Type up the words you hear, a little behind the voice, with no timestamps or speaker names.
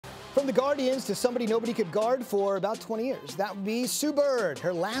From the Guardians to somebody nobody could guard for about 20 years. That would be Sue Bird.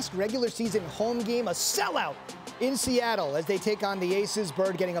 Her last regular season home game, a sellout in Seattle as they take on the Aces.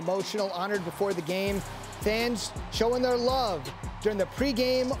 Bird getting emotional, honored before the game. Fans showing their love during the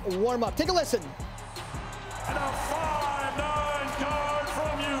pregame warm-up. Take a listen. And a 5'9" guard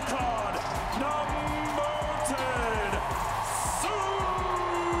from UConn, number 10, Sue.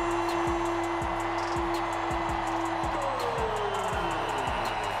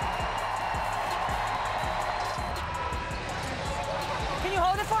 Can you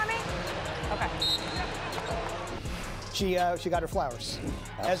hold it for me? Okay. She got her flowers,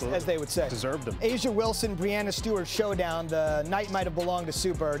 as they would say. Deserved them. A'ja Wilson, Breanna Stewart showdown. The night might have belonged to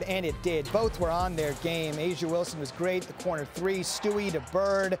Sue Bird, and it did. Both were on their game. A'ja Wilson was great, the corner three. Stewie to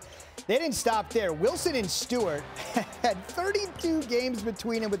Bird. They didn't stop there. Wilson and Stewart had 32 games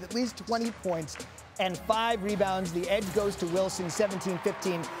between them with at least 20 points and 5 rebounds. The edge goes to Wilson,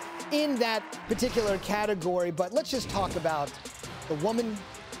 17-15 in that particular category. But let's just talk about the woman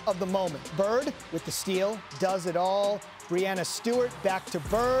of the moment. Bird with the steal, does it all. Breanna Stewart back to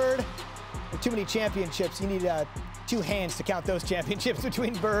Bird. There are too many championships. You need 2 hands to count those championships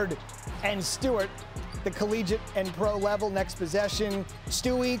between Bird and Stewart. The collegiate and pro level. Next possession,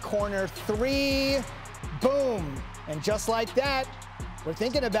 Stewie, corner 3, boom. And just like that, we're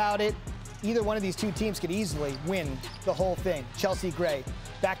thinking about it. Either one of these two teams could easily win the whole thing. Chelsea Gray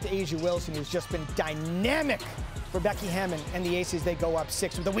back to A'ja Wilson, who's just been dynamic for Becky Hammond and the Aces. They go up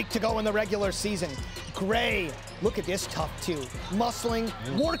 6 with a week to go in the regular season. Gray, look at this tough 2. Muscling,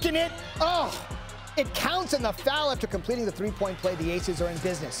 working it. Oh, it counts in the foul after completing the 3-point play. The Aces are in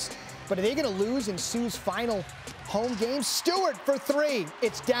business. But are they going to lose in Sue's final home game? Stewart for 3.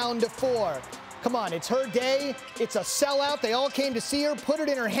 It's down to 4. Come on, it's her day. It's a sellout. They all came to see her, put it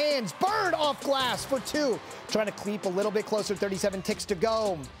in her hands. Bird off glass for 2. Trying to creep a little bit closer, 37 ticks to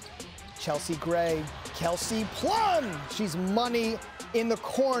go. Chelsea Gray, Kelsey Plum. She's money in the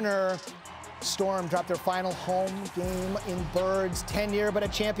corner. Storm dropped their final home game in Bird's tenure, but a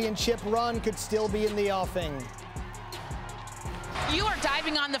championship run could still be in the offing. You are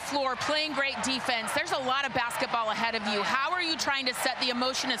diving on the floor, playing great defense. There's a lot of basketball ahead of you. How are you trying to set the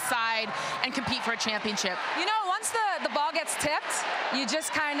emotion aside and compete for a championship? You know, once the ball gets tipped, you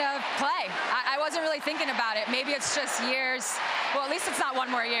just kind of play. I wasn't really thinking about it. Maybe it's just years. Well, at least it's not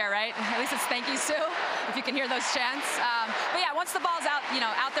one more year, right? At least it's thank you, Sue, if you can hear those chants. But yeah, once the ball's out,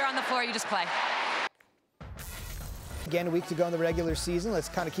 out there on the floor, you just play. Again, a week to go in the regular season. Let's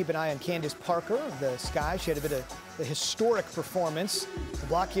kind of keep an eye on Candace Parker of the Sky. She had a bit of the historic performance. The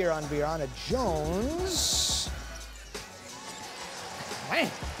block here on Brianna Jones.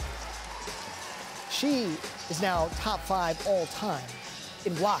 Man. She is now top 5 all time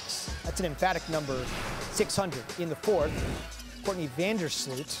in blocks. That's an emphatic number, 600 in the 4th. Courtney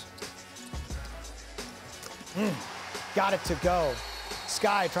Vandersloot. Got it to go.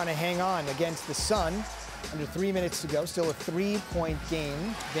 Sky trying to hang on against the Sun. Under 3 minutes to go, still a 3-point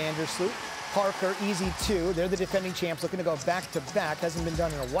game. Vandersloot, Parker, easy 2. They're the defending champs, looking to go back-to-back. Hasn't been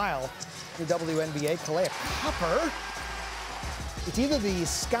done in a while. The WNBA, Kalea Copper. It's either the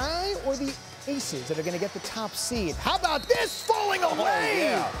Sky or the Aces that are going to get the top seed. How about this falling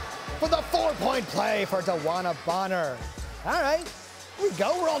away for the 4-point play for Dawana Bonner. All right, here we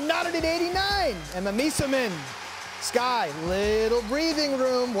go. We're all knotted at 89. Emma Miesemann. Sky, little breathing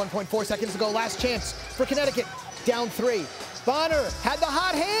room. 1.4 seconds to go. Last chance for Connecticut. Down 3. Bonner had the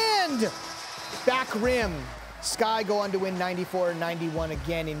hot hand. Back rim. Sky go on to win 94-91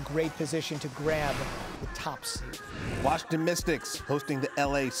 again, in great position to grab the top seed. Washington Mystics hosting the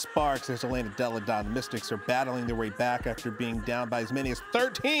LA Sparks. There's Elena Deladon. The Mystics are battling their way back after being down by as many as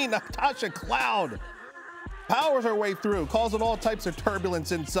 13. Natasha Cloud powers her way through, causing all types of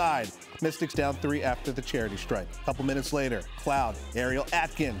turbulence inside. Mystics down 3 after the charity strike. A couple minutes later, Cloud, Ariel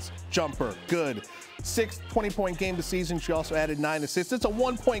Atkins, jumper, good. 6th 20-point game this season. She also added 9 assists. It's a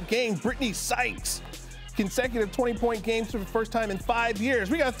 1-point game. Brittany Sykes, consecutive 20-point games for the first time in 5 years.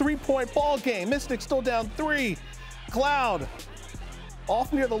 We got a 3-point ball game. Mystics still down 3. Cloud,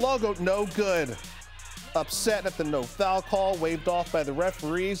 off near the logo, no good. Upset at the no foul call, waved off by the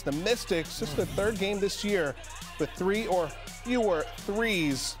referees. The Mystics, just their 3rd game this year with 3 or fewer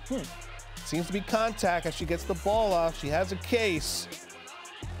threes. Seems to be contact as she gets the ball off. She has a case.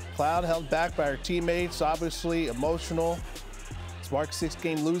 Cloud held back by her teammates, obviously emotional. Sparks'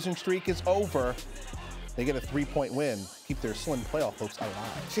 6-game losing streak is over. They get a 3-point win, keep their slim playoff hopes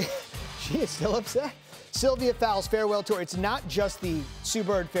alive. She is still upset. Sylvia Fowles farewell tour. It's not just the Sue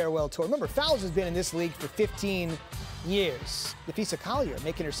Bird farewell tour. Remember, Fowles has been in this league for 15 years. Nafisa Collier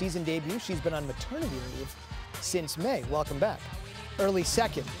making her season debut. She's been on maternity leave since May. Welcome back. Early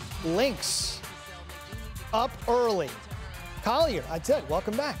second. Lynx up early. Collier, I said,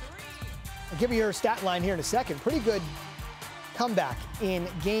 welcome back. I'll give you her stat line here in a second. Pretty good comeback in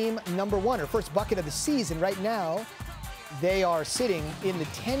game number 1, her first bucket of the season. Right now, they are sitting in the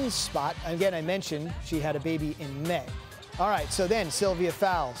 10 spot. Again, I mentioned she had a baby in May. All right, so then Sylvia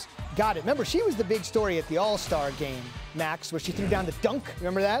Fowles got it. Remember, she was the big story at the All-Star game, Max, where she threw down the dunk.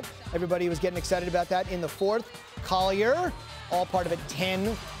 Remember that? Everybody was getting excited about that in the 4th. Collier, all part of a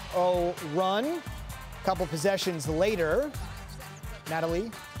 10-0 run. A couple possessions later,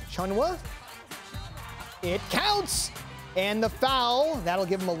 Natalie Chunwa. It counts! And the foul, that'll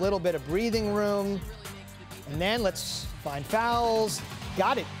give them a little bit of breathing room. And then let's find Fowles.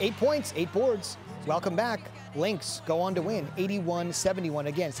 Got it, 8 points, 8 boards. Welcome back. Lynx go on to win 81-71.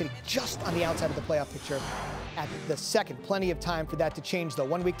 Again, sitting just on the outside of the playoff picture at the second. Plenty of time for that to change, though.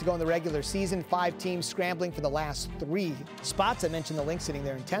 1 week to go in the regular season. 5 teams scrambling for the last 3 spots. I mentioned the Lynx sitting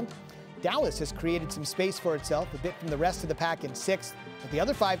there in 10th. Dallas has created some space for itself, a bit from the rest of the pack in 6th. But the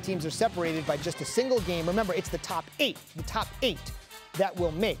other 5 teams are separated by just a single game. Remember, it's the top 8 that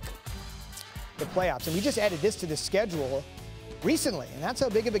will make the playoffs. And we just added this to the schedule recently, and that's how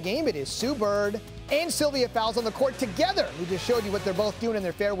big of a game it is. Sue Bird and Sylvia Fowles on the court together. We just showed you what they're both doing in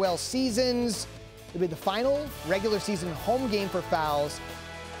their farewell seasons. It'll be the final regular season home game for Fowles.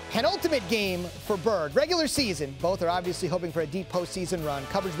 Penultimate game for Bird. Regular season. Both are obviously hoping for a deep postseason run.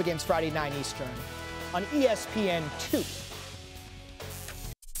 Coverage begins Friday, 9 Eastern on ESPN 2.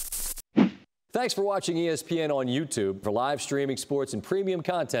 Thanks for watching ESPN on YouTube. For live streaming sports and premium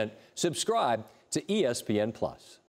content, subscribe to ESPN+.